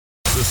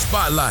The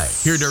Spotlight.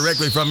 Hear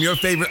directly from your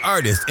favorite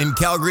artist in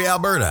Calgary,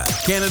 Alberta,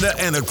 Canada,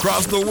 and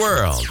across the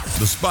world.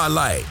 The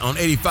Spotlight on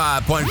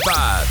 85.5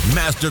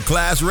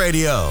 Masterclass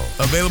Radio.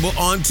 Available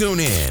on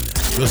TuneIn.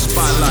 The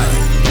Spotlight.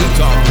 We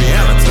talk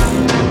reality.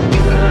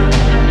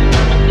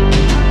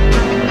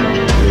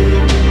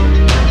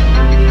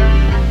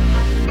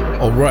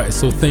 Alright,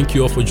 so thank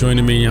you all for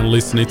joining me and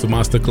listening to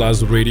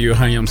Masterclass Radio.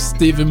 I am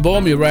Stephen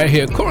Bomey right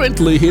here.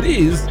 Currently, it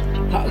is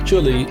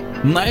actually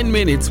 9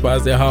 minutes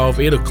past the hour of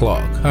 8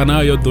 o'clock. And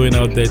how you're doing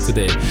out there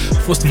today?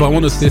 First of all, I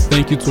want to say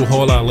thank you to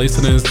all our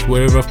listeners,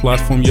 wherever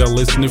platform you are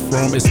listening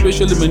from,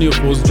 especially many of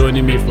us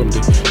joining me from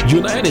the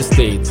United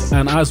States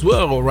and as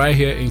well right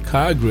here in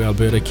Calgary,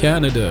 Alberta,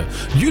 Canada.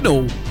 You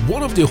know,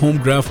 one of the home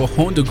ground for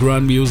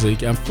underground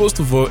music, and first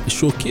of all,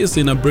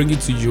 showcasing and bringing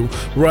to you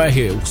right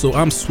here. So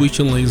I'm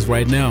switching lanes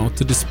right now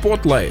to the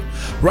Spotlight.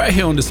 Right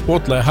here on the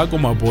Spotlight, I got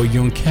my boy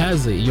Young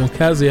Kazi. Young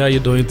Kazi, how you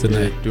doing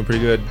tonight? Yeah, doing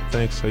pretty good.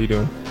 Thanks. How you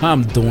doing?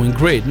 I'm doing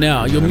great.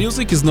 Now, your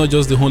music is not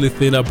just the only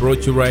thing that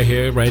brought you right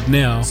here, right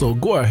now. So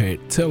go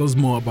ahead, tell us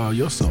more about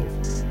yourself.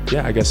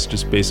 Yeah, I guess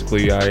just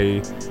basically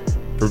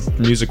for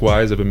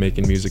music-wise, I've been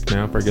making music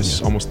now for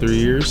almost 3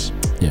 years.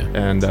 Yeah.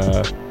 And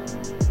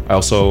I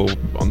also,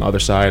 on the other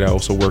side, I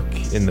also work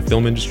in the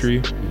film industry,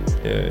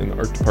 in the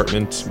art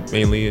department,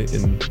 mainly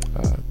in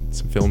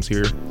some films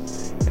here.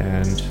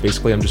 And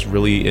basically, I'm just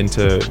really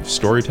into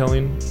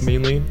storytelling,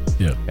 mainly.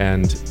 Yeah.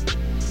 And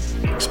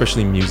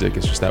especially music,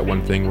 it's just that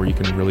one thing where you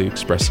can really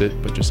express it,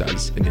 but just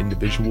as an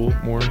individual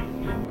more.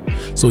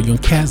 So Young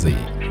Kazi,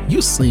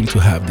 you seem to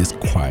have this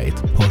quiet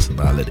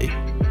personality.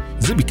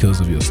 Is it because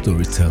of your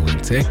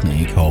storytelling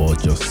technique or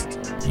just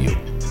you?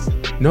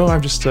 No, I'm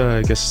just,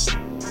 I guess,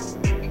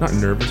 not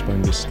nervous, but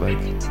I'm just like,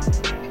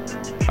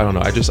 I don't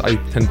know. I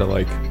tend to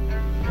like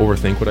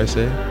overthink what I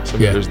say. So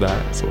there's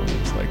that. So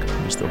it's like,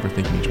 I'm just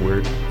overthinking each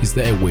word. Is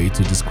there a way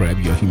to describe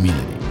your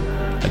humility?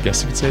 I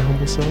guess you could say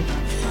humble self.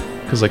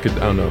 Because I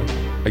don't know.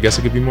 I guess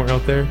I could be more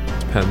out there.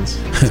 Depends.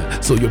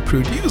 So your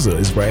producer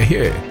is right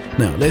here.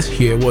 Now let's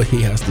hear what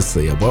he has to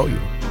say about you.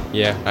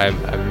 Yeah,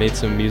 I've made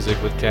some music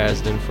with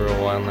Kasdan for a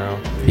while now.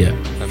 Yeah.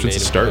 Since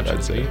the start,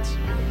 I'd say.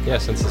 Yeah,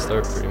 since the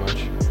start, pretty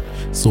much.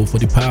 So for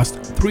the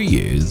past 3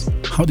 years,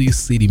 how do you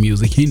see the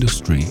music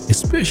industry,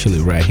 especially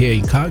right here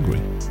in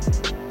Calgary?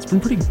 It's been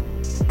pretty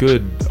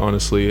good,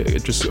 honestly.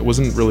 I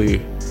wasn't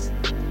really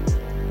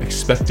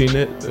expecting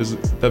it. Does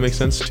that make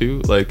sense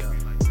too? Like,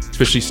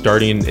 especially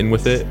starting in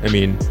with it. I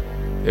mean,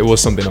 it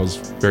was something I was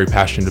very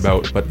passionate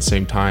about, but at the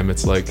same time,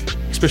 it's like,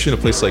 especially in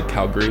a place like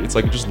Calgary, it's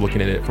like just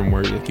looking at it from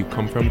where like you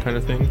come from kind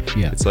of thing.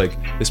 Yeah. It's like,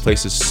 this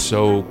place is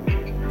so,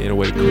 in a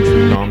way,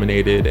 country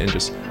dominated and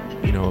just,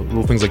 you know,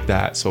 little things like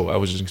that. So I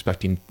was just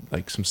expecting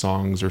like some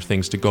songs or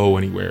things to go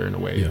anywhere in a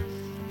way.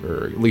 Yeah.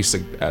 Or at least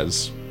like,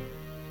 as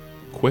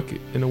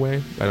quick in a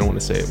way. I don't want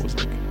to say it was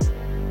like,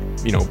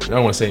 you know, I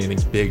don't want to say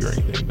anything's big or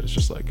anything, but it's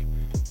just like,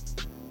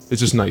 it's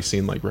just nice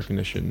seeing like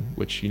recognition,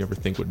 which you never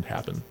think would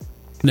happen.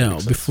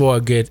 Now, before I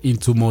get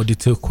into more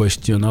detailed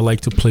question, I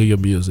like to play your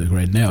music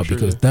right now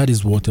because that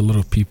is what a lot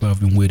of people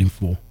have been waiting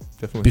for.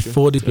 Definitely.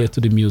 Before they get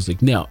to the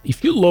music. Now,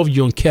 if you love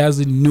Young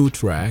Kazi new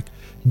track,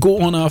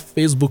 go on our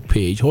Facebook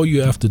page. All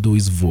you have to do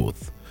is vote.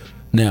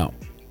 Now,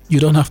 you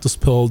don't have to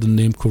spell the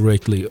name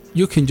correctly.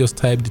 You can just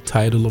type the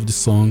title of the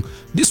song.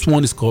 This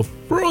one is called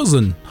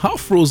Frozen. How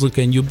frozen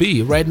can you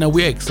be? Right now,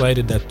 we're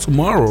excited that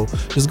tomorrow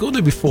is going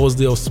to be first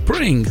day of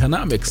spring, and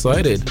I'm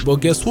excited. But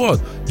guess what?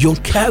 Young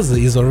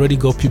Kazi has already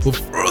got people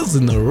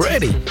frozen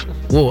already.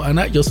 Whoa, and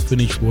I just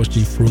finished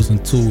watching Frozen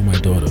 2 with my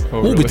daughter.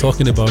 We'll be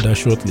talking about that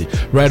shortly.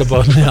 Right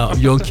about now,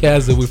 Young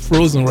Kazi with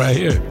Frozen right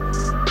here.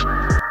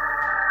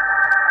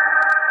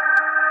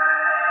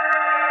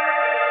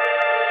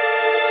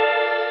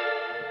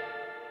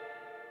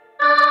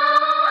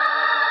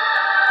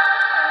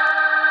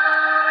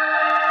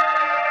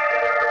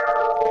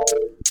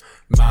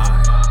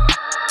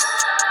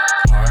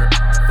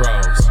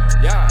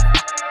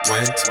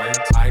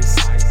 Ice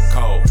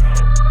cold.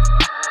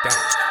 Damn.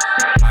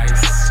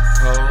 Ice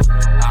cold.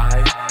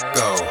 I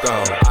go.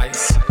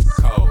 Ice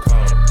cold.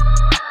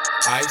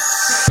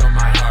 Ice on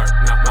my heart,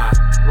 not my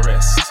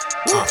wrist.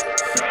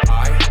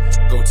 I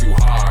go too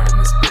hard in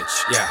this bitch.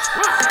 Yeah.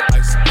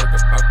 Iceberg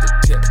about to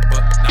tip,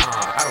 but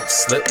nah, I don't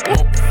slip,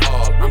 won't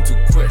fall. I'm too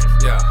quick.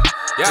 Yeah.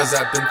 Cause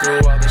I've been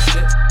through all this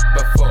shit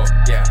before.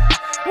 Yeah.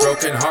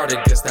 Broken hearted,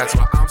 guess that's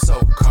why I'm so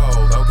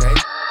cold. Okay.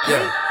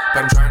 Yeah.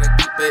 But I'm trying to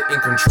keep it in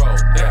control.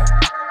 Yeah.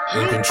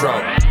 In control.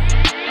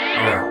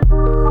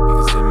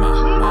 Because in my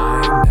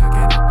mind, I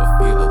can't help but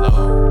feel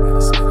alone. And I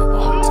spent a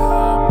long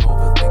time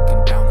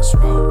overthinking down this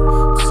road.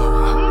 I'm so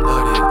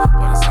hot-blooded,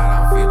 but inside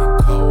I'm feeling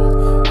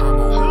cold. I'm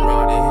only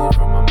running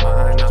from my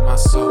mind, not my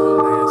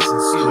soul. And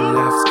since you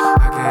left,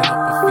 I can't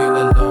help but feel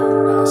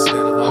alone. I spent a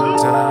long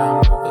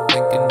time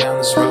overthinking down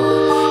this road.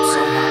 I'm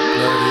so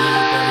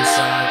hot-blooded, but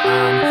inside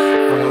I'm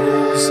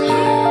froze.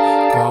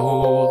 Yeah, cold.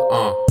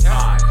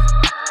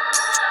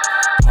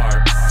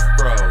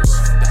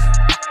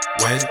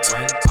 Went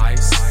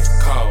ice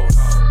cold.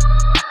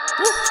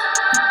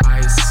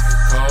 Ice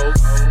cold.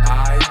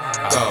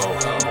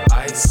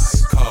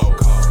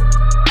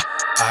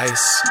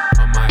 Ice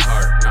on my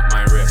heart, not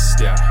my wrist,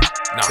 yeah.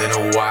 Been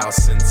a while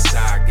since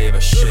I gave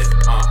a shit,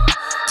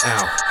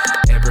 Now,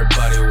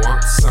 everybody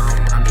wants some,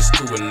 I'm just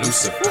too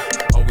elusive.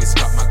 Always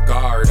got my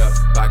guard up,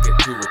 I get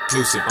too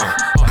reclusive,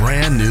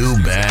 Brand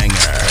new banger.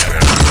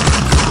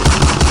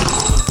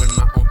 Doing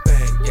my own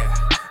thing, yeah.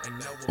 And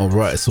no one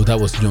Alright, so that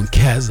was Young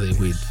Kazi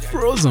with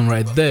Frozen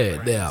right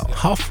there. Now,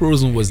 how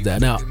frozen was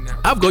that? Now,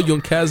 I've got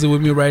Young Kazi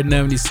with me right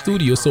now in the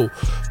studio, so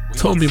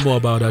tell me more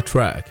about that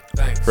track.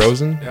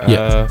 Frozen.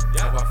 Yeah.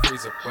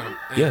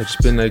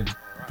 Just been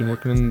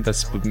working on. I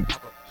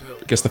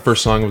guess the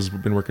first song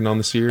I've been working on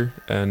this year,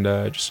 and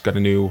just got a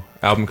new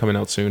album coming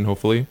out soon,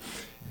 hopefully.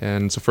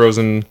 And so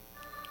Frozen,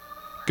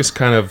 I guess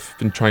kind of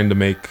been trying to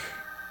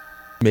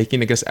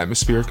making I guess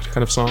atmospheric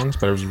kind of songs,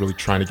 but I was really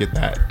trying to get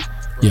that,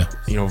 Yeah.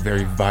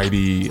 very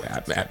vibey,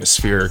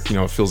 atmospheric.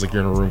 It feels like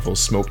you're in a room full of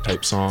smoke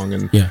type song,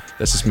 and Yeah.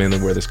 that's just mainly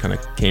where this kind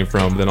of came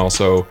from. Then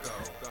also,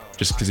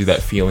 just gives you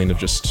that feeling of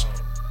just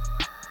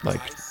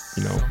like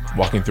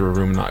walking through a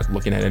room, not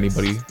looking at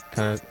anybody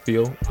kind of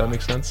feel. If that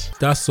makes sense.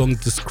 That song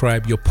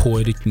describes your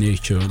poetic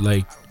nature.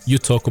 Like, you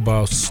talk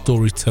about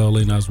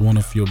storytelling as one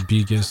of your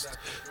biggest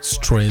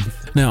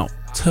strengths. Now,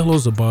 tell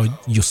us about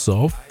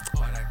yourself.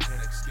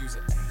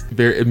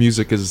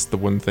 Music is the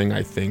one thing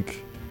I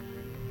think,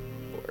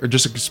 or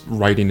just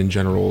writing in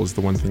general is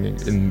the one thing,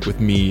 and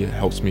with me, it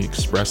helps me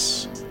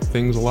express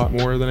things a lot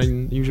more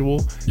than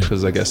usual. Yeah.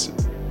 Because I guess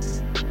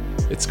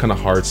it's kind of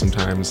hard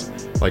sometimes.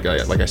 Like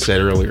I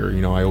said earlier,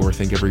 I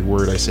overthink every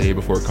word I say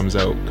before it comes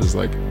out, because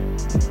like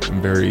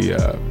I'm very,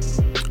 I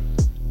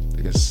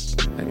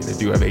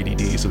do have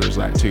ADD, so there's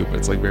that too. But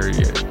it's like very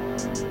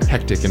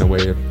hectic in a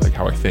way of like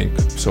how I think.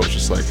 So it's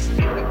just like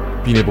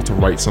being able to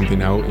write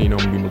something out, being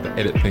able to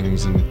edit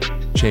things and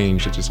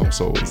change. It just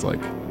also is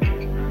like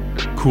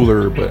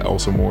cooler, but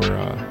also more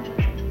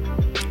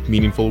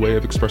meaningful way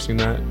of expressing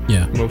that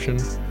emotion.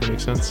 If that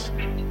makes sense.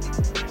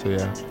 So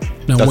yeah.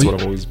 Now, That's what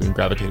I've always been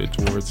gravitated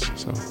towards.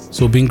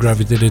 So being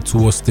gravitated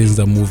towards things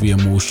that move you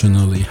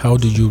emotionally, how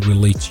do you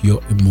relate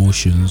your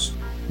emotions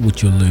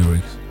with your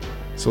lyrics?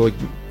 So like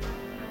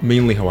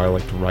mainly how I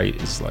like to write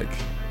is like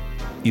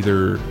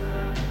either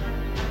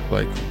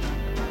like,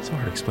 it's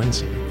hard to explain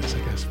something like this, I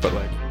guess, but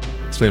like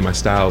explain my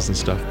styles and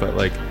stuff. But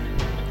like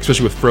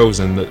especially with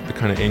Frozen, the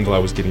kind of angle I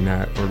was getting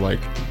at, or like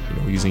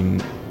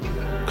using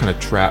kind of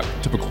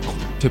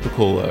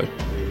typical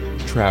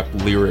trap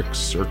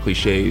lyrics or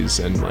cliches,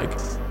 and like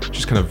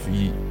just kind of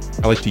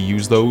I like to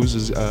use those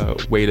as a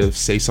way to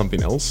say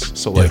something else.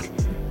 So like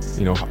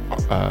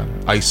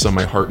ice on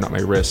my heart, not my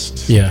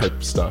wrist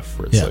type stuff,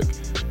 where it's like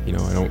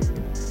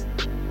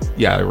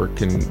I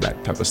work in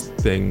that type of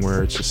thing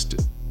where it's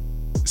just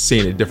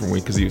saying it a different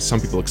way, because some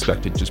people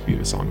expect it to just be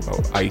a song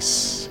about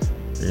ice,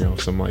 or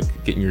some like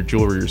getting your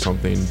jewelry or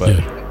something, but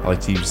I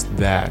like to use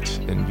that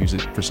and use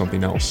it for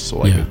something else, so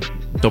like a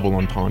double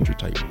entendre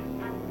type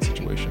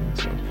situation.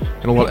 So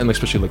and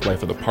especially like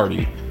Life of the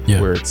Party,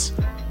 where it's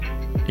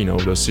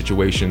those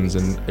situations,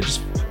 and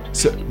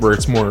where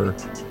it's more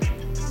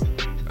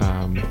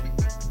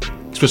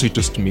especially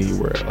just to me,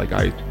 where like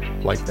I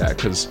like that,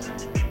 because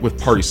with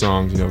party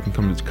songs, it can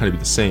come to kind of be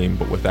the same,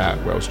 but with that,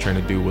 what I was trying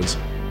to do was,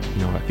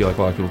 I feel like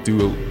a lot of people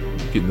do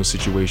get in those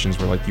situations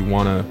where like you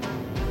want to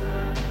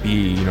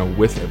be,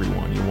 with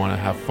everyone, you want to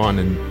have fun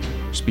and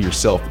just be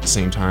yourself. At the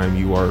same time,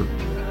 you are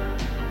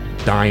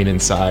dying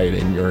inside,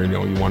 and you're,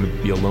 you want to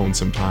be alone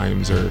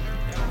sometimes, or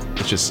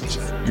it's just,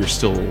 you're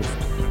still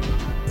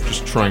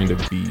just trying to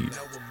be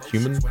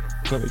human.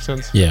 Does that make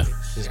sense? Yeah.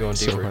 He's going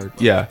So deeper. hard.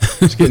 Yeah,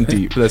 it's getting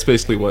deep. But that's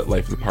basically what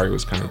Life of the Party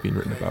was kind of being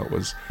written about.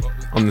 Was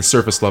on the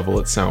surface level,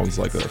 it sounds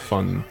like a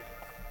fun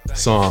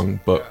song,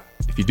 but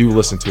if you do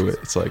listen to it,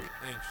 it's like,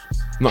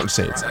 I'm not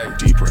saying it's like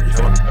deep or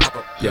anything.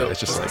 Yeah, it's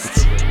just like,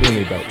 it's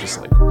mainly about just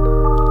like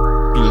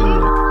being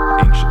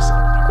like anxious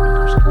at a party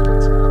or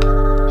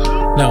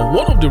something. Now,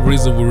 one of the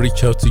reasons we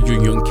reached out to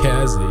you, Young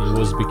Kazi,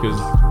 was because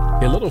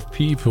a lot of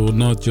people,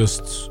 not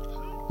just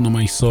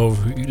myself,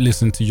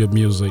 listen to your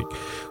music.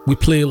 We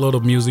play a lot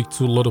of music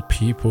to a lot of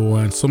people,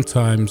 and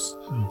sometimes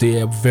they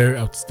are very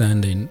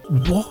outstanding.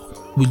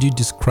 What would you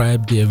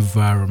describe the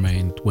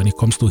environment when it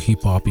comes to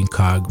hip hop in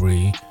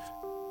Calgary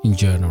in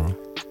general?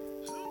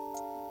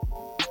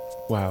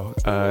 Wow,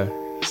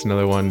 it's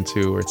another one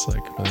too where it's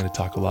like, I'm not gonna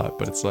talk a lot,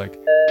 but it's like,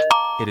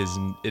 it is.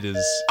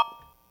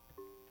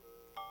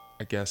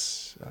 I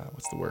guess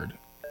what's the word?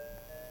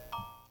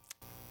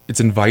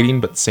 It's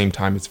inviting, but at the same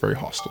time, it's very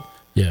hostile.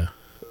 Yeah.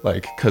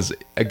 Like, because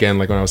again,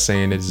 like when I was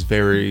saying, it's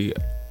very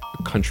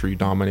country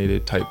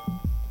dominated type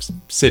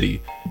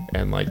city,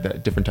 and like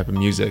that different type of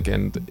music,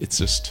 and it's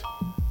just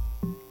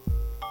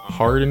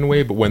hard in a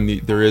way. But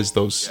when there is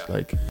those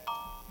like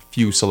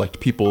few select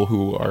people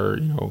who are,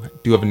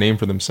 do have a name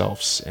for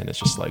themselves, and it's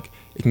just like,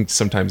 it can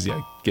sometimes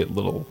get a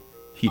little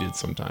heated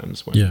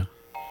sometimes when it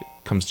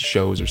comes to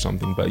shows or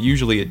something. But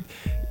usually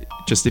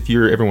just if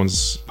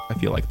I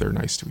feel like they're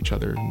nice to each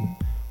other, and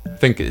I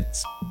think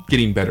it's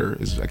getting better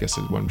is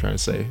what I'm trying to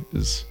say,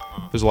 is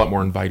there's a lot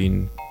more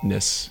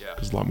invitingness,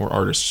 because a lot more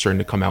artists are starting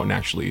to come out and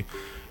actually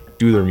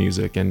do their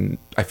music. And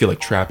I feel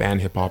like trap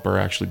and hip hop are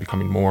actually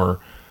becoming more,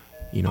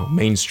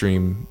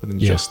 mainstream than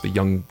just the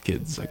young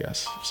kids, I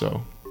guess.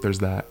 So there's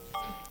that.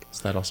 So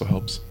that also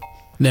helps.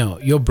 Now,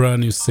 your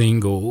brand new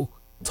single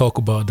talk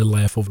about the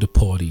life of the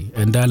party,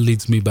 and that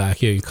leads me back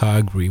here in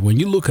Calgary. When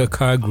you look at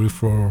Calgary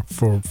from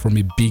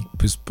a big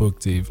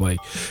perspective, like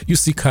you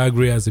see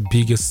Calgary as a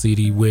bigger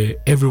city where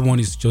everyone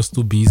is just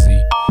too busy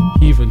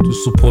even to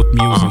support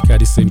music at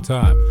the same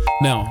time.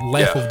 Now,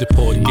 life of the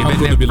party, I'm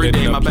going to be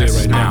letting that play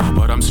right now.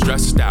 But I'm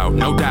stressed out,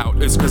 no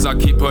doubt. It's cause I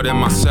keep putting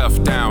myself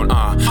down,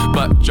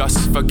 but just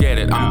forget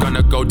it. I'm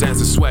gonna go dance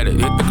and sweat it.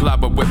 Hit the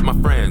club up with my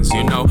friends,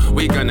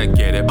 we gonna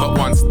get it. But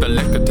once the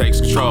liquor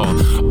takes control,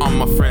 all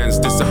my friends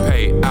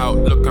dissipate out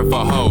looking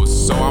for hoes.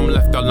 So I'm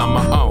left all on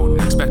my own,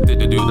 expected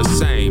to do the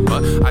same,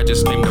 but I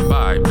just came to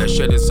vibe. That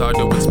shit is hard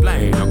to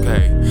explain,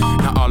 okay?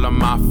 Now all of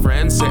my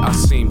friends say I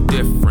seem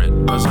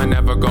different, cause I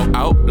never go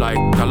out like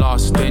I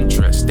lost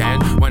interest.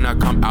 And when I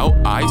come out,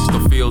 I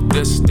still feel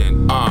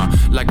distant,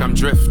 like I'm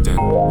drifting,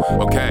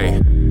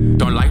 okay?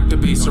 Don't like to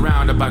be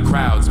surrounded by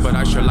crowds, but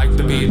I sure like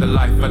to be the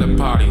life of the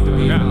party.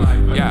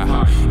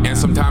 Yeah, and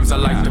sometimes I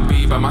like to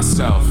be by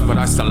myself, but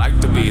I still like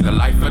to be the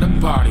life of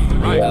the party.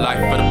 The life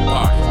of the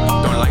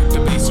party. Don't like to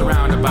be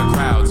surrounded by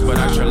crowds, but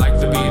I sure like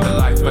to be the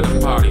life of the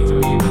party.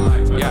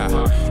 Yeah,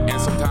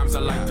 and sometimes I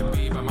like to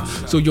be by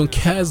myself. So Young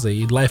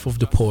Kaze, Life of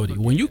the Party,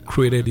 when you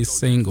created this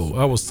single,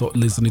 I was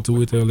listening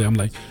to it earlier, I'm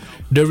like,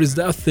 there is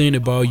that thing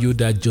about you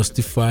that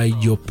justifies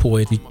your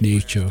poetic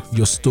nature,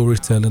 your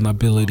storytelling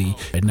ability.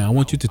 And now I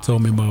want you to tell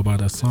me more about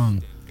that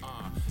song.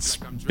 It's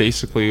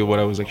basically what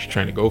I was actually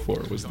trying to go for,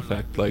 was the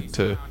fact,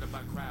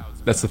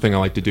 that's the thing I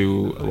like to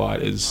do a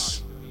lot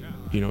is,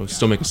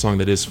 still make a song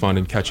that is fun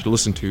and catchy to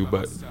listen to,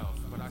 but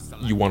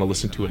you want to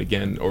listen to it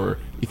again, or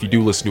if you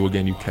do listen to it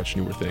again, you catch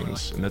newer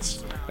things. And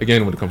that's,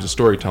 again, when it comes to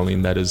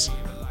storytelling, that is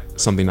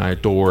something I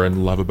adore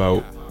and love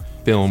about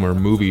film or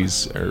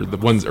movies, or the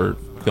ones, or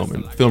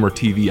film or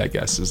TV, I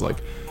guess, is like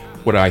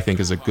what I think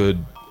is a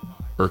good,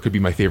 or could be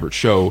my favorite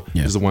show,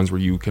 is the ones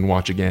where you can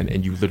watch again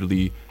and you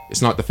literally,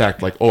 it's not the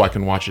fact like, oh, I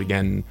can watch it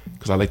again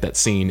because I like that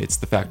scene. It's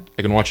the fact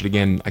I can watch it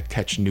again, I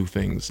catch new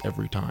things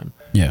every time.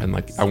 Yeah. And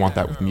I want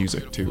that with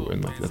music too,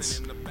 and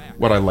that's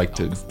what I like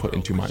to put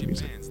into my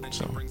music.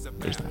 So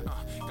there's that.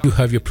 You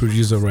have your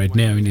producer right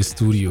now in the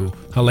studio.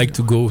 I'd like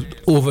to go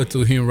over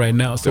to him right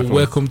now. So Definitely.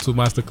 Welcome to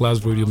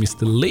Masterclass Radio,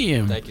 Mr.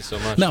 Liam. Thank you so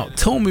much. Now,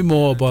 tell me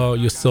more about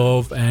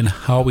yourself and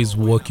how is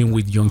working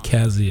with Young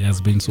Kaze has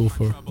been so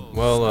far.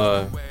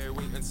 Well,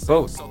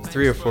 about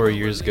 3 or 4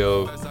 years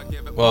ago,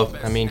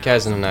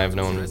 Kazan and I have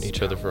known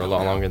each other for a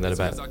lot longer than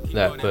about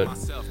that, but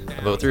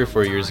about 3 or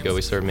 4 years ago,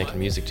 we started making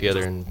music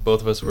together, and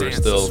both of us were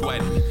still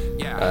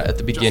at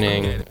the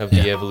beginning of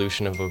the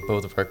evolution of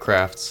both of our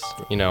crafts.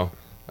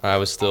 I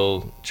was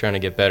still trying to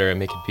get better at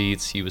making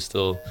beats. He was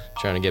still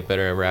trying to get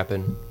better at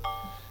rapping.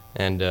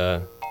 And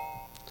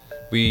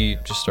we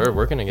just started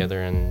working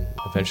together, and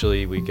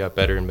eventually we got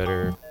better and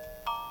better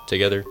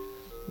together.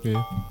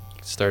 Yeah.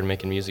 Started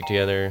making music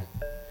together.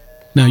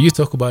 Now, you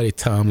talk about a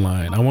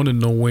timeline. I want to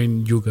know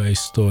when you guys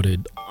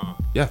started.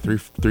 Yeah, 3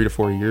 to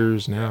 4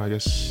 years now, I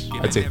guess.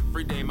 I'd say.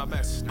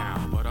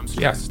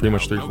 Yeah, pretty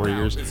much 3 to 4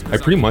 years. I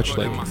pretty much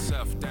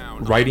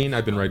writing.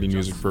 I've been writing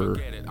music for,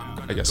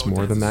 I guess,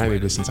 more than that.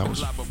 Maybe since I was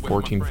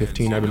 14,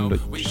 15, I've been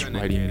just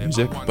writing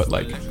music, but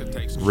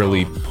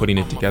really putting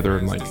it together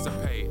and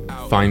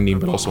finding,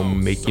 but also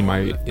making my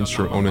own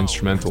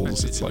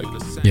instrumentals. It's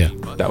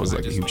that was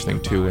a huge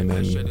thing too. And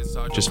then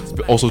just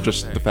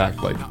the fact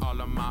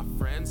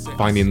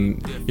finding,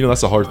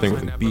 that's the hard thing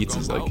with beats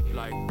is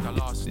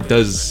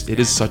it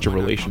is such a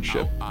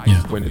relationship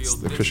when it's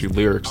especially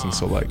lyrics. And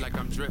so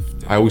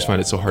I always find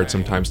it so hard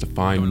sometimes to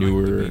find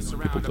newer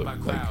people to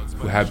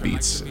who have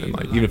beats, and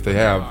even if they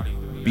have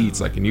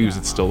beats I can use,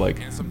 it's still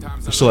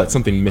there's still that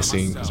something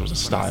missing because there's a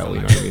style,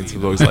 you know what I mean?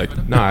 So it's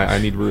always nah, I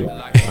need Rue,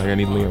 I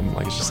need Liam.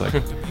 It's just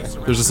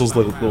there's just those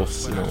little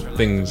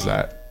things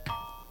that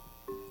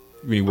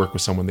when you work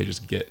with someone they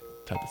just get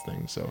type of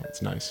thing. So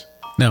it's nice.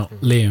 Now,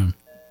 Liam,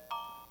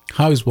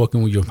 how is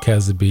working with Young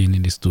Kaze being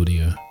in the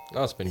studio?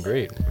 Oh, it's been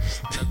great.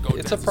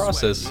 It's a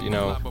process,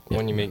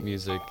 when you make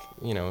music,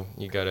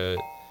 you gotta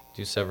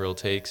do several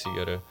takes, you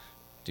gotta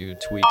do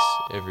tweaks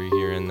every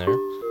here and there,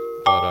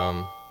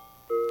 but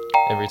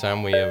every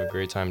time we have a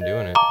great time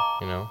doing it,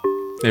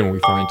 And when we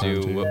find do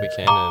time to what we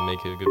can to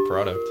make it a good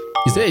product.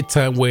 Is there a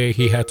time where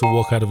he had to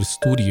walk out of his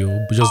studio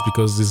just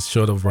because he's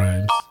short of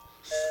rhymes?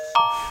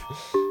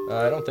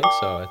 I don't think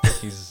so. I think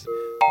he's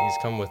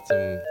come with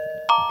some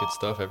good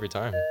stuff every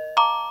time.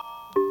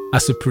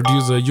 As a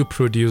producer, you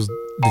produced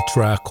the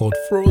track called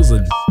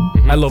Frozen.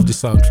 Mm-hmm. I love the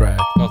soundtrack.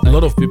 Oh, a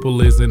lot of people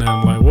listen and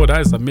I'm like, whoa,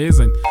 that is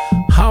amazing.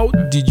 How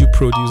did you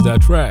produce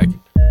that track?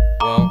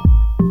 Well,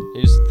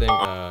 here's the thing.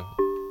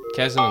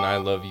 Kazan and I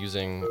love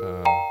using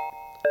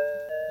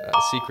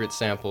secret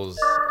samples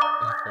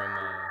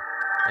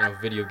from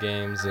video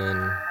games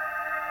and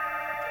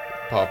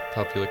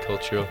popular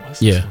culture.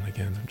 What's Yeah. this one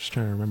again? I'm just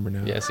trying to remember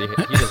now. Yeah, see, he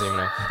doesn't even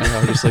know.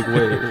 I'm just like,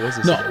 wait, what was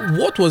this? No, again?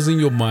 what was in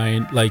your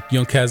mind, like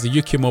Young Kazi,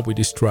 you came up with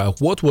this track.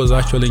 What was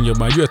actually in your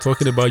mind? You were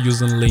talking about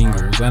using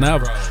lingers, and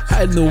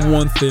I know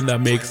one thing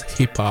that makes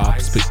hip hop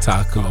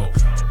spectacular.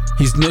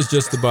 It's not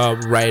just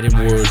about writing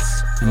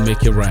words and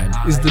making rhyme.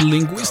 It's the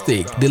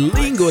linguistic, the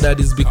lingo that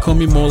is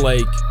becoming more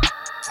like.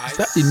 Is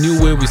that the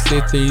new way we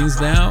say things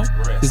now?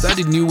 Is that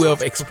the new way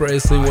of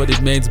expressing what it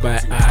means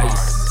by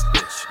ice?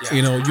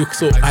 You know,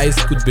 so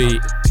ice could be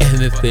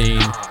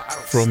anything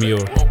from your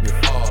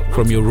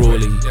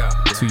rolling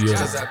to your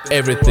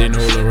everything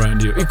all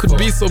around you. It could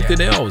be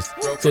something else.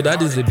 So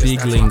that is a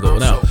big lingo.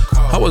 Now,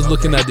 I was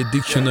looking at the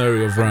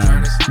dictionary of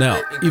rhymes.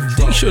 Now, if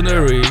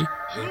dictionary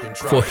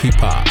for hip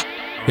hop,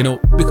 you know,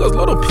 because a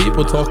lot of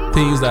people talk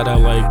things that are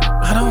like,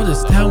 I don't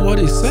understand what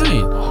he's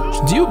saying.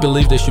 Do you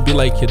believe there should be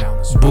like a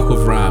book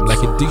of rhyme,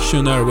 like a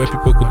dictionary where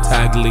people could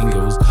tag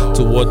lingos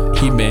to what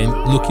he meant,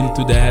 look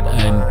into that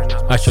and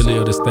actually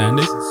understand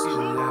it?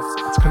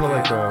 It's kind of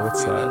like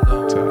what's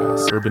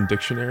that? Urban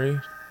Dictionary.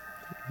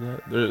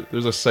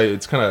 There's a site.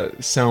 It's kind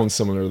of sounds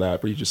similar to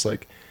that, but you just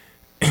like,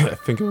 I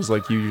think it was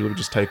like you usually would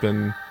just type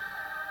in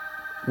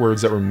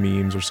words that were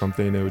memes or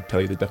something. It would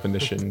tell you the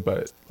definition,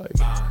 but like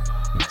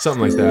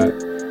something like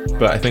that.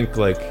 But I think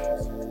like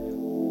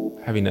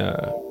having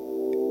a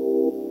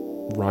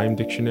rhyme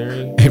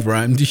dictionary. A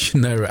rhyme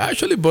dictionary. I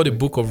actually bought a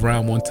book of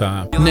rhyme one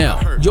time.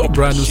 Now, your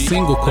brand new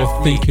single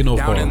called Thinking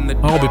of Her.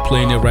 I'll be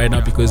playing it right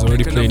now because it's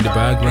already playing in the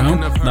background.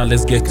 Now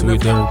let's get to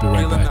it, then we'll be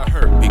right back.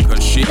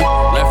 Because she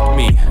left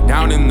me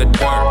down in the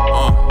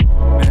dirt.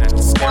 Man,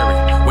 it's scary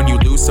when you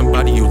lose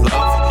somebody you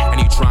love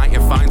and you try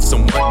and find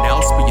someone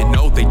else, but you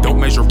know they don't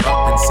measure up.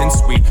 And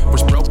since we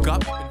was broke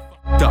up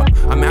and fucked up,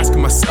 I'm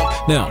asking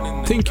myself.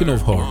 Now, Thinking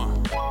of Her.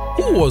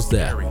 Who was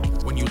that?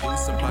 When you lose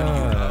somebody you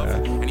love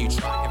and you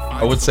try and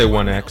find I would say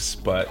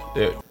 1X, but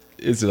it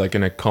is like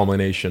in a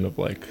culmination of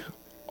like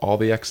all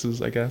the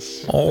X's, I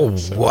guess. Oh,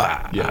 So,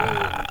 wow.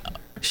 Yeah.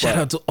 Shout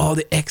out to all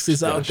the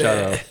exes out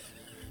there. Shout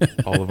out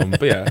all of them.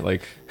 But yeah,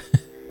 like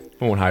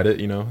I won't hide it.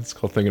 You know, it's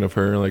called Thinking of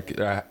Her. Like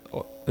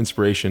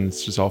inspiration.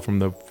 It's just all from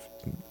the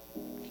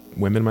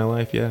women in my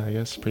life. Yeah, I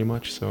guess pretty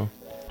much. So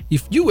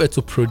If you were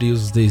to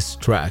produce this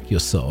track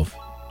yourself,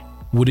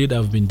 would it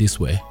have been this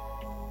way?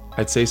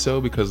 I'd say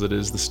so because it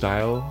is the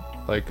style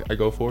like I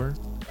go for.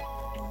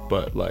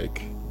 But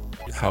like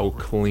how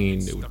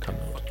clean it would come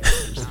out.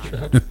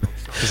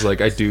 Because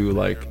like I do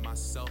like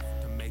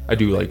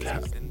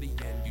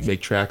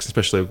make tracks,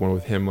 especially like one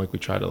with him. Like we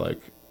try to like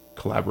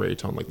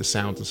collaborate on like the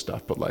sounds and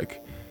stuff. But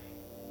like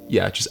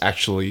yeah, just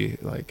actually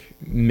like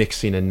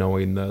mixing and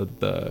knowing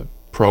the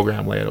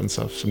program layout and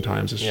stuff.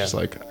 Sometimes it's just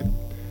like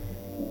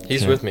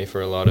He's with me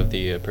for a lot of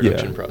the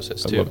production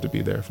process too. I'd love to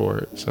be there for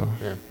it. So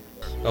yeah.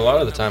 A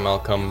lot of the time I'll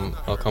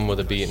come with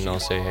a beat and I'll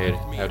say,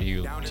 hey,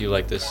 do you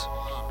like this?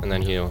 And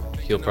then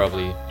he'll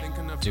probably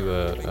do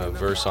a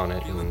verse on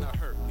it and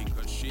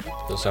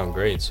it'll sound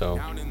great. So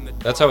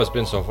that's how it's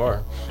been so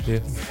far. yeah.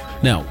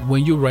 Now,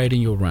 when you're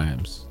writing your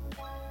rhymes,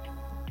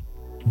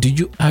 do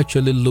you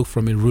actually look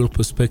from a real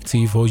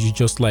perspective, or you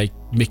just like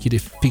make it a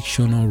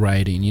fictional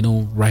writing, you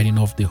know, writing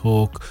off the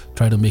hook,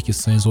 try to make it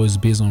sense, or it's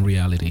based on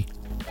reality?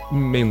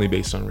 Mainly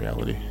based on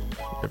reality,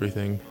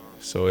 everything.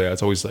 So yeah,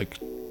 it's always like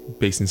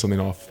basing something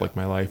off like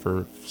my life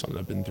or something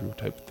I've been through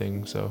type of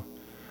thing. So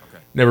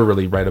never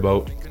really write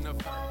about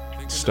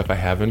stuff I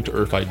haven't,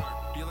 or if I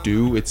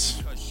do,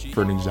 it's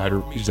for an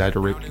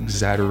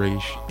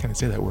exaggeration. Can't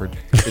say that word.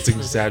 It's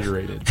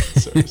exaggerated.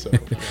 So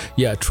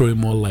Yeah, throwing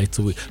more light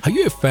to it. Are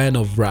you a fan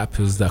of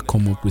rappers that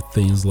come up with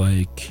things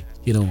like,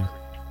 you know,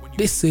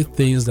 they say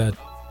things that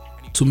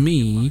to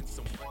me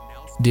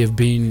they have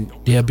been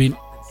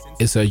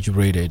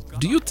exaggerated?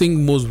 Do you think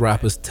most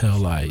rappers tell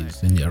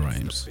lies in their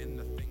rhymes?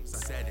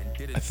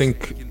 I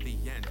think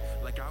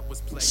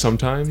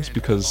sometimes,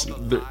 because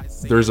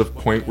there's a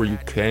point where you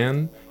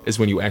can, is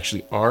when you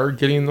actually are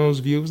getting those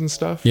views and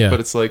stuff. Yeah.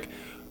 But it's like,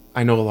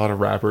 I know a lot of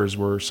rappers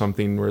where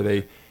something where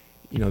they,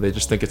 you know, they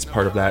just think it's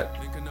part of that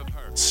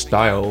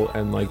style,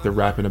 and like they're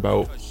rapping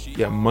about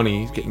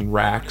money, getting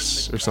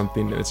racks or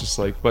something, and it's just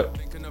like, but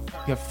you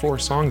have 4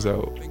 songs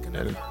out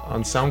and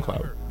on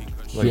SoundCloud.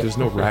 Like there's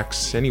no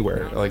racks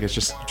anywhere. Like it's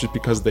just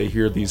because they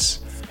hear these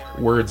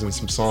words in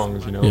some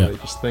songs, you know, they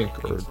just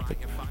think, or like,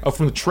 oh,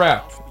 from the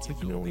trap. It's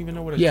like, you don't even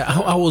know what it is. Yeah,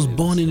 I was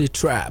born in the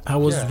trap. I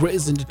was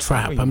raised in the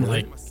trap. I'm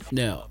like, right.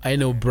 no, I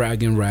know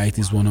bragging right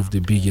is one of the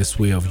biggest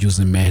way of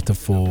using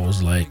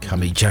metaphors, like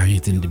I'm a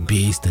giant in the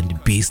beast and the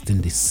beast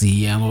in the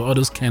sea and all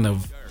those kind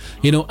of,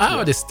 you know, I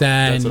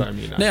understand. That's what I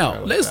mean. Now, I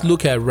like let's that.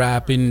 look at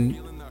rapping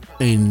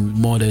in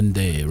modern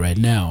day right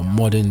now,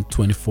 modern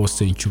 24th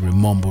century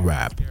mumble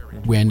rap.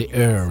 We're in the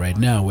era right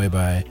now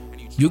whereby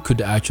you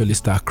could actually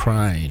start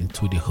crying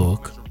to the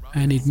hook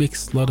and it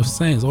makes a lot of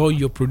sense. All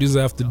your producer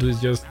have to do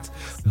is just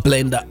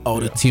blend that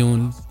auto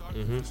tune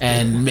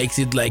and makes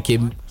it like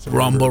a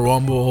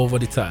rumble over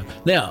the time.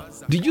 Now,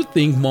 do you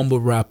think mumble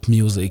rap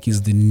music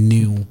is the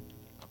new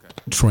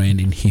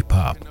trend in hip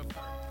hop?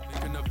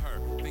 I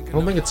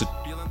don't think it's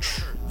a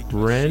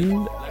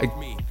trend.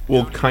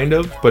 Well, kind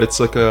of, but it's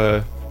like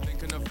a,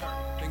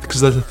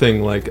 because that's the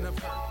thing. Like,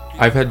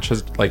 I've had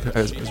just like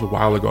as a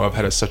while ago, I've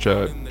had such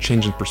a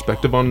change in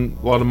perspective on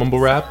a lot of mumble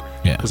rap.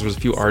 Yeah. Because there's a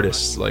few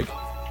artists like,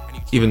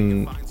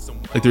 even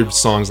like there's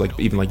songs like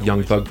even like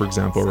Young Thug, for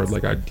example, where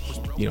like I'd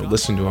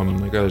listen to them.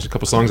 Like, there's a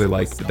couple songs I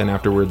like, but then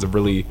afterwards of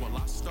really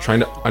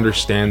trying to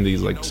understand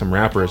these like some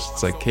rappers,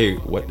 it's like, hey,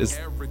 what is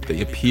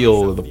the appeal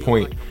or the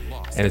point?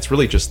 And it's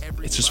really just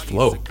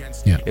flow,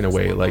 in a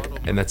way. Like,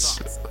 and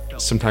that's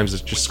sometimes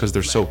it's just because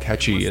they're so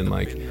catchy, and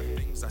like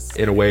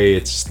in a way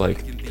it's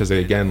like because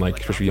again, like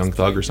especially Young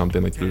Thug or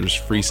something, like they're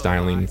just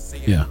freestyling.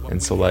 Yeah.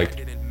 And so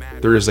like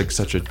there is like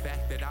such a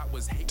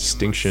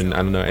distinction. I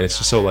don't know, and it's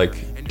just so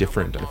like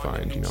different. I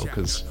find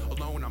because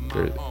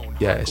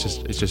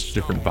it's just a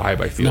different vibe.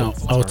 I feel. Now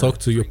I'll talk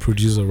to your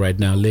producer right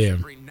now,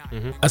 Liam.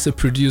 As a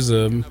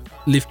producer,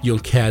 Lift Young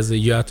Kazi,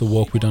 you have to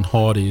work with an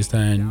artist,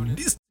 and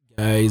this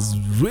guy is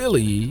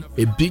really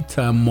a big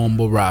time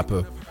mumble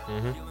rapper.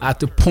 At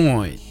the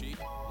point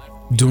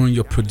during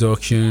your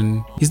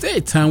production, is there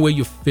a time where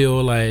you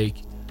feel like,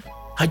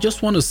 I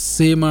just want to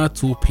say my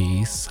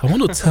two-piece, I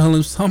want to tell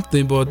him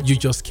something, but you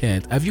just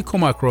can't? Have you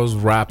come across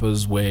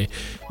rappers where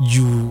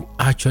you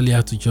actually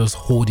have to just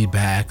hold it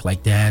back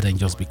like that and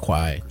just be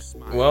quiet?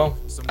 Well,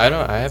 I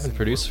haven't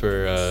produced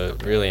for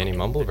really any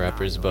mumble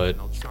rappers, but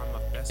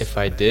if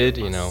I did,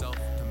 I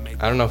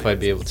don't know if I'd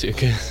be able to,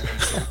 because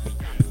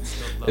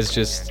it's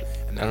just,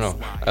 I don't know.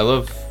 I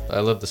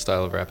love the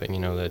style of rapping,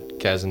 that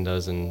Kazan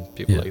does, and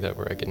people like that,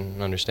 where I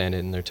can understand it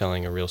and they're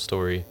telling a real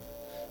story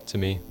to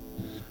me.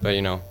 But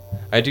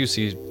I do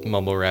see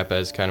mumble rap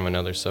as kind of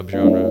another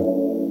subgenre,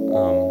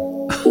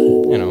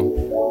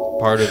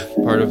 part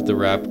of the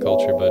rap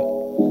culture. But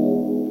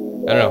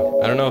I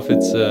don't know if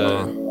it's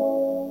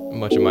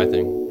much of my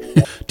thing.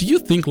 Do you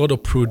think a lot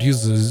of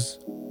producers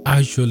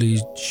actually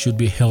should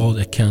be held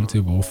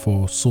accountable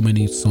for so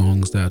many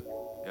songs that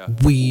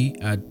we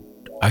are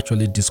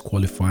actually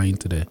disqualifying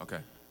today?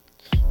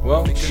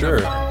 Well,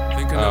 sure.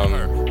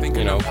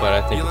 But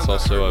I think it's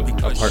also a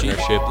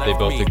partnership. They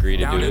both agree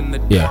to do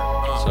it. Yeah.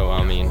 So,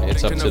 I mean,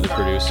 it's up to the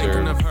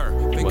producer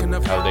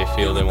how they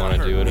feel they want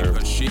to do it, or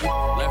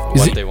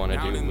what they want to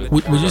do.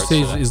 Would you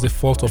say is the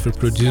fault of a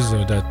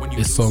producer that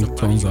a song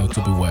turns out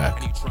to be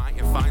whack?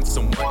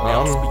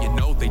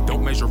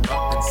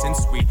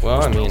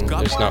 Well, I mean,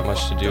 there's not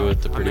much to do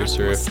with the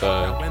producer if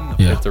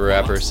the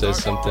rapper says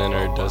something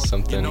or does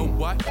something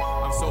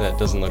that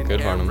doesn't look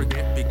good on them,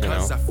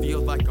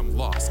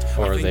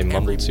 or they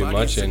mumble too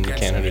much and you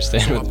can't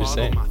understand what they're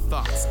saying.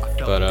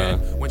 But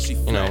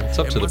it's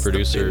up to the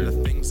producer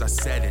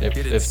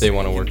if they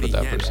want to work with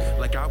that person.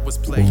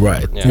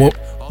 Right. Yeah. Well,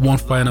 one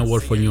final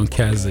word for Young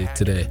Kazi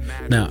today.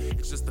 Now,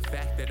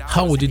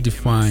 how would you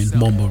define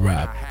mumble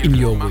rap in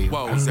your way?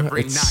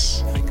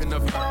 It's,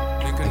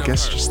 I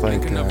guess, just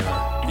like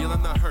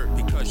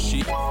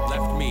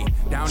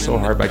so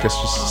hard, but I guess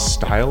just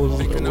style is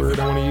the word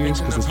I want to use,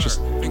 because it's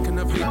just,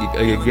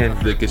 again,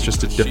 like it's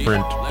just a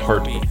different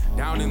part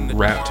of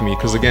rap to me.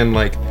 Because again,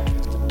 like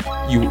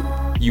you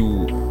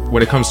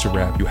when it comes to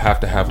rap, you have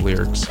to have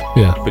lyrics.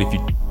 Yeah. But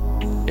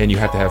you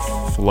have to have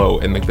flow,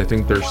 and like I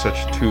think there's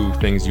such two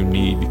things you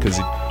need, because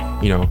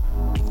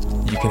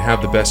you can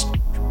have the best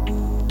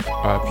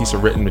piece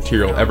of written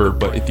material ever,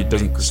 but if it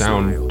doesn't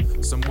sound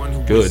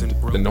good,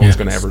 then no one's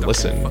gonna ever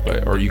listen.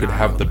 Or you could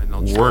have the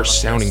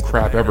worst sounding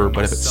crap ever,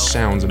 but if it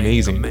sounds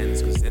amazing,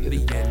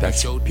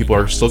 that's people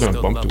are still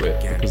gonna bump to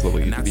it, because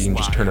they can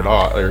just turn it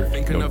off or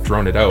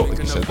drone it out, like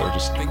you said. They're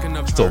just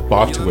still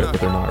bop to it, but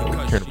they're not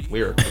really caring about the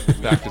lyric. But the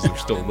fact is, they're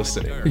still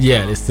listening.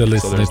 Yeah, they're still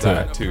listening. So there's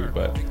that too.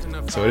 But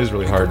so it is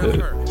really hard to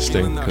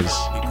distinct, because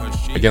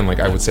again, like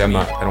I would say, I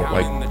don't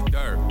like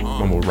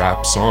mumble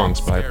rap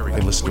songs, but I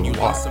listen to a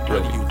lot,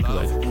 really, because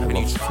I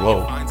love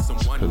flow.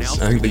 Because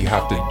I think that you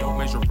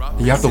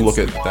have to look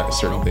at that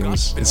certain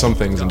things, and some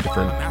things in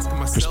different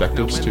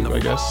perspectives too, I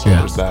guess. So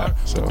there's that.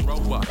 So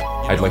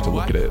I'd like to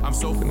look at it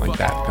in like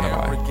that kind of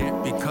eye.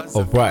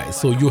 All right,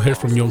 so you heard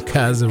from Young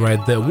Kazi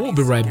right there. We'll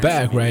be right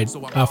back right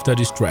after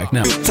this track.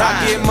 Now,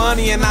 I get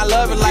money and I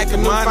love it like a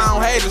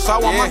newfound hater, so I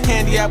want my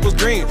candy apples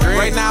green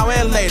right now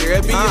and later.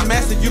 It be a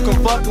message you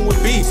can fucking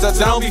with B, so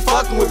don't be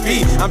fucking with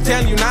B. I'm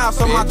telling you now,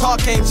 so my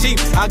talk ain't cheap.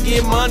 I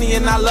get money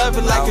and I love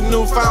it like a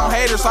newfound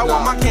hater, so I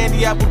want my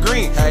candy apple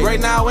green right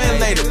now and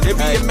later. It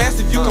be a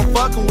message you can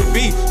fucking with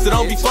B, so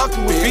don't be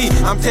fucking with B.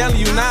 I'm telling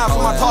you now, so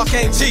my talk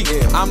ain't cheap.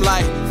 I'm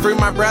like, free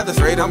my brothers,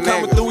 I'm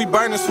coming through, we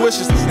burning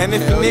swishes, and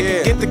if a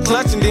nigga get the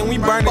clutch and then we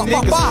burn the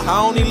niggas. I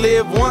only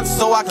live once,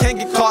 so I can't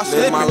get caught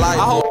slipping. I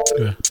hope.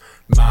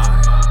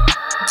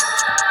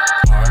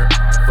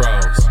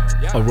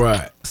 all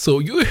right, so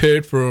you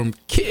heard from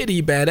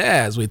Kitty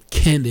Badass with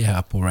Candy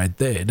Apple right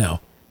there. Now,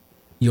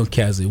 Young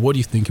Kazi, what do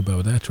you think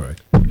about that track?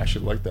 I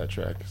should like that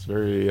track. It's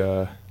very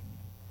I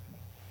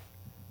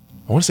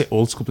want to say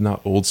old school, but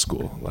not old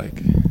school.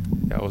 Like,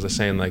 what was I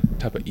saying? Like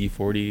type of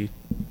E40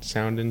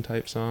 sounding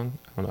type song.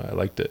 I don't know. I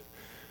liked it.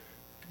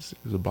 It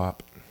was a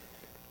bop.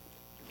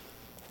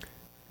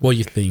 What do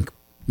you think,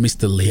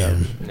 Mr.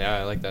 Liam? Yeah,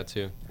 I like that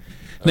too.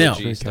 Now,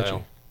 OG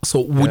style. So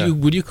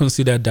would you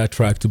consider that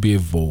track to be a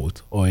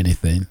vote or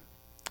anything?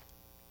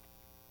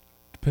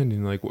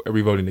 Depending, like, are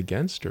we voting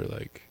against or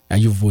like? Are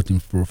you voting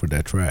for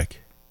that track?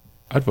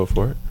 I'd vote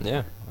for it.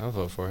 Yeah, I'll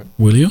vote for it.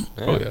 Will you?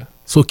 Yeah. Oh yeah.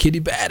 So Kitty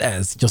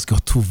Badass just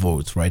got 2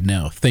 votes right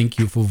now. Thank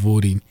you for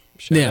voting.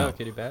 Shout Now, out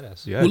Kitty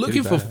Badass. Yeah. we're Kitty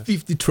looking for Badass.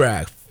 50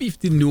 tracks,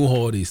 50 new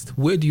artists.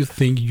 Where do you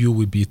think you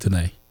will be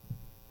tonight?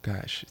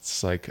 Gosh,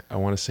 it's like I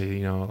want to say,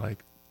 you know,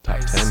 like top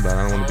 10, but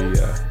I don't want to be.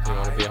 You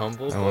want to be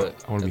humble? I want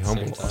but to be at the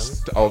humble.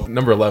 same time- Oh,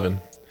 number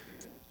 11.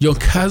 Young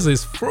Kaze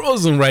is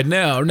frozen right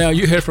now. Now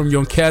you heard from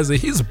Young Kaze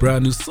his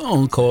brand new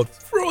song called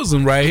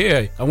Frozen right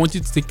here. I want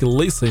you to take a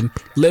listen.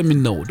 Let me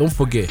know. Don't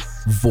forget,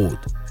 vote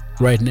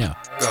right now.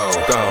 Go,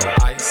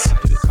 ice,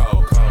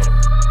 cold,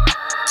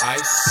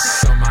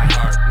 ice on my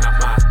heart,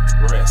 not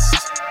my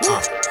wrist.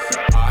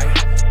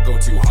 I go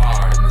too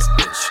hard in this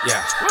bitch,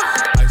 yeah.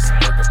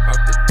 Iceberg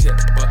about the tip,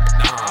 but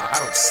nah, I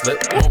don't slip,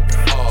 won't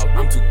fall,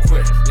 I'm too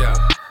quick, yeah.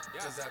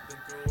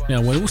 Now,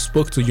 when we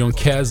spoke to Young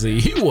Kaze,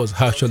 he was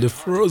actually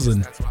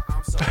frozen.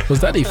 Was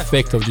that the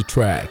effect of the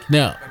track?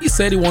 Now, he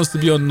said he wants to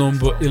be on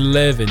number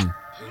 11.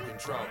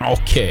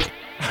 Okay.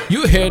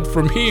 You heard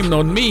from him,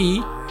 not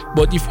me.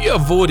 But if you are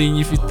voting,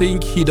 if you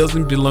think he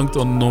doesn't belong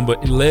to number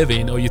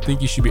 11 or you think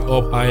he should be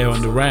up higher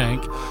on the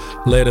rank,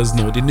 let us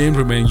know. The name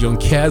remains Young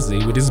Kaze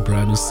with his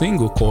brand new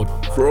single called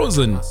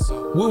Frozen.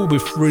 We will be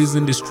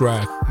freezing this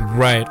track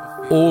right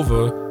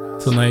over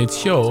tonight's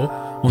show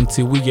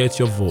until we get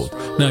your vote.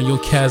 Now, Young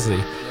Kaze,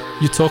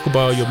 you talk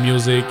about your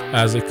music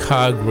as a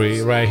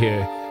category right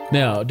here.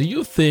 Now, do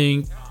you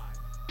think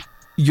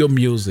your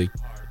music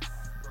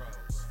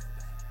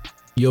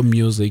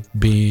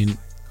being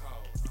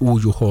who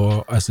you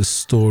are as a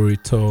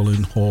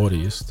storytelling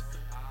artist,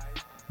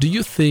 do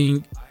you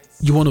think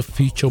you want to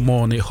feature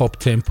more on a hop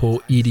tempo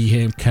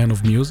EDM kind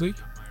of music?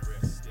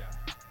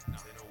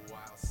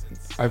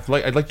 I'd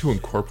like to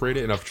incorporate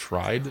it, and I've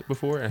tried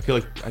before, and I feel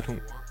like I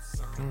don't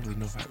really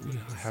know if we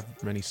have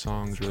many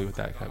songs really with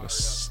that kind of a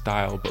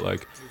style, but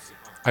like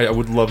I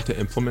would love to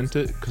implement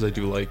it because I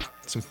do like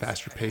some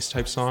faster paced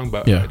type song,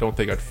 but Yeah. I don't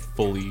think I'd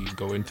fully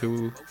go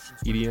into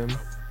EDM,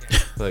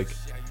 like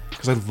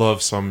because I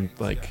love some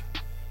like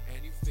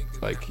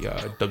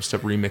dubstep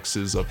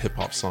remixes of hip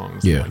hop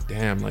songs. Yeah. Like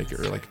damn, like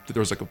or like there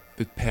was like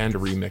a Panda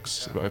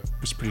remix. I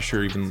was pretty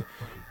sure even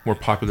more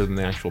popular than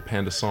the actual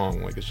Panda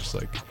song. Like it's just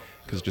like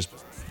because it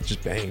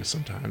just bangs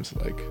sometimes.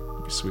 Like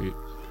it'd be sweet.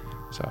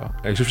 So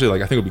especially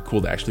like I think it'd be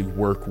cool to actually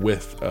work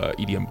with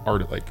EDM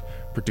artist like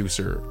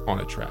producer on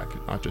a track,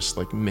 not just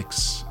like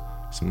mix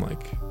some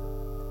like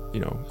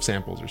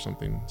samples or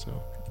something.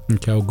 So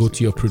Okay, I'll go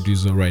to your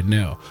producer right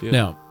now. Yeah.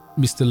 Now,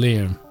 Mr.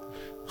 Liam,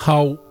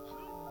 how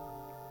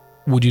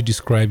would you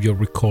describe your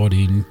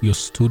recording, your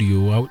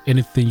studio,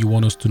 anything you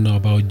want us to know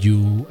about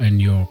you and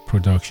your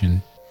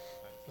production?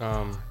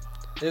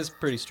 It's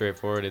pretty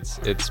straightforward.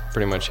 It's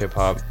pretty much hip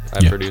hop. I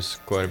Yeah. produce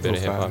quite a bit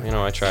of hip hop.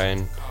 I try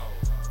and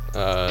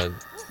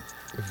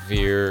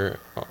veer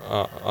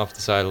off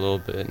the side a little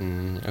bit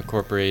and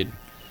incorporate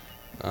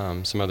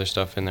some other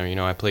stuff in there.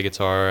 I play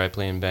guitar. I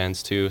play in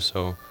bands too,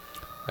 so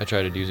I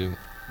try to do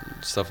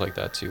stuff like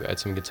that too. Add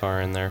some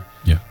guitar in there.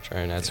 Yeah.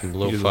 Try and add some You do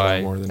a little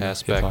lo-fi more than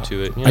aspect hip-hop.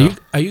 to it.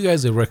 Are you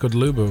guys a record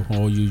label,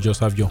 or you just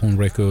have your own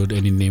record,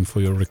 any name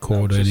for your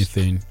record or just-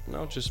 anything?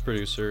 No, just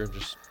producer,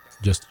 Just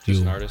just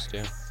you. an artist.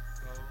 Yeah.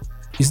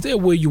 Is there a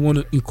way you want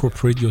to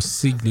incorporate your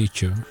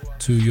signature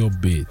to your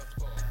beat?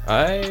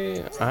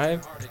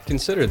 I've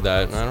considered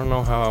that. I don't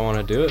know how I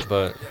want to do it,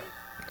 but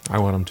I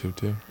want them to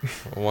too.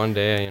 one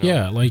day,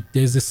 Yeah, like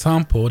there's a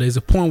sample, there's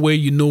a point where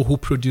you know who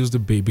produced the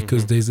beat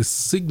because Mm-hmm. there's a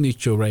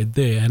signature right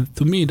there, and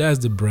to me that's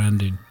the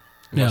branding.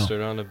 Now,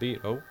 mustard on the beat.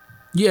 Oh,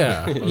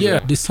 yeah, yeah,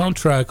 the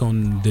soundtrack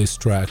on this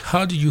track.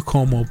 How did you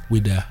come up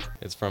with that?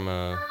 it's from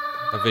a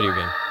video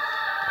game,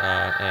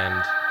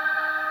 and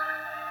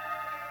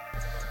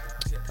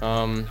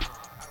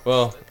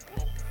well,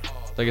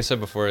 like I said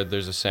before,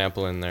 there's a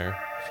sample in there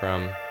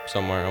from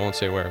somewhere. I won't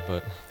say where,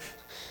 but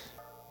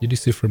Did you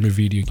say from a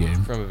video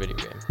game? from a video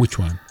game. Which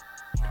one?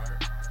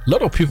 A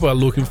lot of people are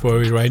looking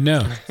for it right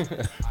now.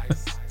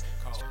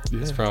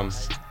 It's from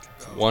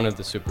one of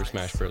the Super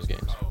Smash Bros.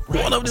 games.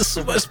 One of the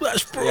Super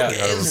Smash Bros. Yeah.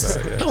 games.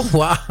 Oh,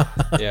 wow.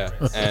 Yeah,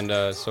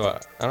 and so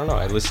I don't know.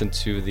 I listened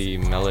to the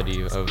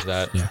melody of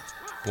that Yeah.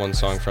 one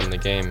song from the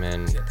game,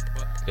 and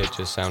it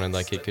just sounded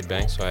like it could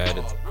bang. So I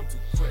added.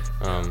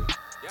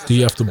 Do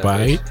you have to That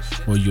buy is-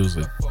 it or use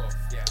it?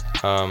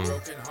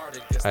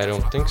 I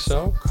don't think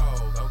so.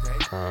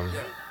 I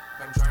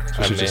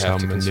It's may just how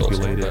have to consult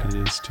someone, manipulated but-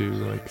 it is too.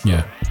 Like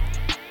Yeah.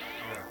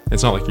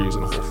 it's not like you're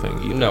using the whole thing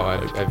either. No,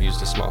 like, I've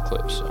used a small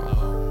clip, so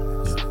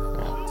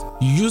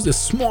You used a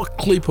small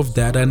clip of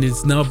that and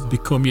it's now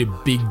becoming a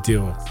big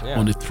deal Yeah.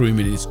 on the 3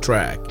 minutes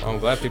track. I'm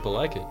glad people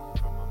like it.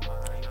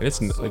 and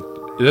it's like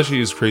it actually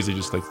is crazy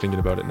just like thinking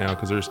about it now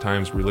because there's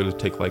times where we literally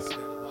take like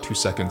 2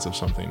 seconds of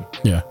something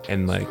Yeah.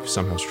 and like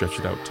somehow stretch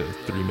it out to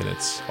 3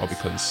 minutes, all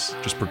because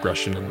just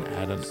progression and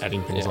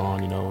adding things Yeah.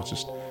 on.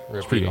 It's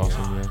pretty Repeating.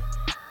 awesome. Yeah.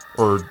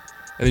 And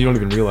then you don't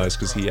even realize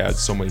because he adds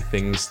so many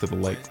things to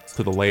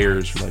the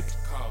layers. You're like,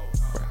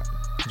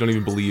 don't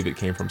even believe it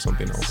came from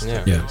something else.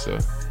 Yeah. So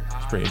it's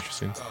pretty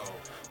interesting.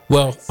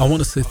 Well, I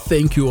want to say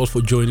thank you all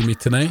for joining me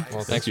tonight.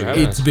 Well, thanks for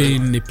having us. It's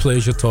been a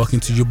pleasure talking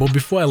to you. But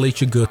before I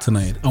let you go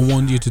tonight, I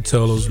want you to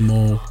tell us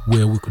more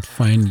where we could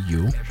find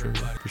you.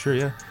 For sure,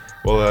 yeah.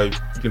 Well, you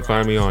can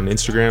find me on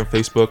Instagram,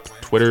 Facebook,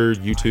 Twitter,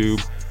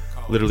 YouTube,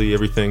 literally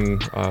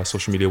everything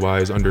social media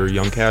wise under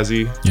Young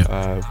Kazzy,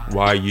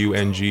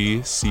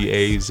 YUNGCAZZY.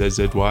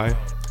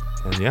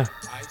 And yeah,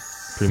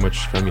 pretty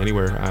much find me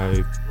anywhere.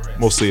 I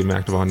mostly am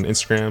active on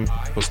Instagram,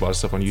 post a lot of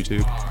stuff on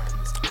YouTube.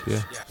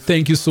 Yeah.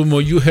 Thank you so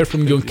much. You heard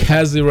from Young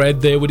Kazzy right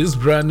there with his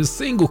brand new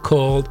single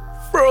called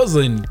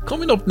Frozen.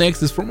 Coming up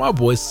next is from our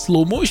boy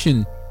Slow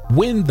Motion,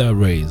 Win That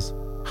Race.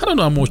 I don't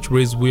know how much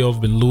race we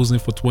have been losing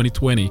for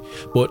 2020,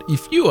 but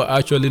if you are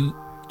actually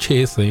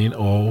chasing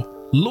or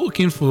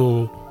looking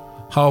for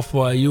how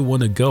far you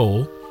want to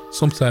go,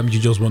 sometimes you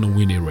just want to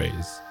win a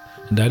race.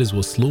 And that is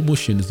what Slow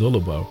Motion is all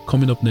about.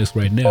 Coming up next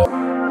right now.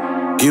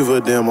 Give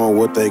a damn on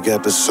what they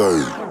got to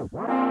say.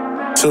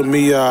 To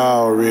me, I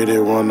already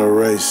run the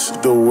race.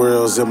 The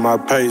world's in my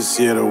pace,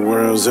 yeah, the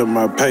world's in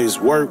my pace.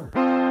 Work.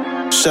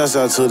 Shouts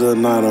out to the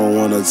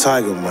 901 a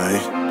Tiger,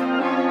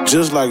 man.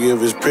 Just like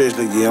Elvis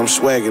Presley, yeah, I'm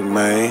swagging,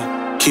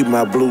 man. Keep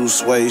my blue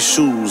suede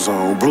shoes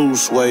on, blue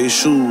suede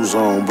shoes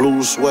on,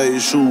 blue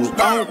suede shoes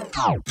on.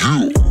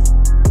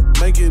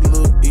 Make it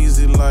look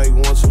easy like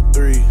 1, 2,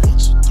 3.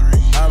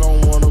 I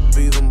don't wanna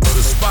be them.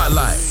 The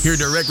Spotlight. Hear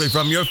directly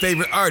from your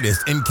favorite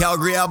artist in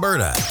Calgary,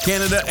 Alberta,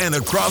 Canada, and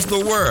across the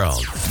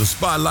world. The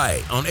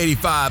Spotlight on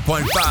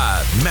 85.5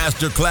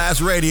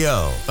 Masterclass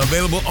Radio.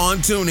 Available on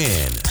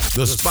TuneIn.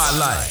 The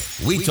Spotlight.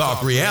 We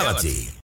talk reality.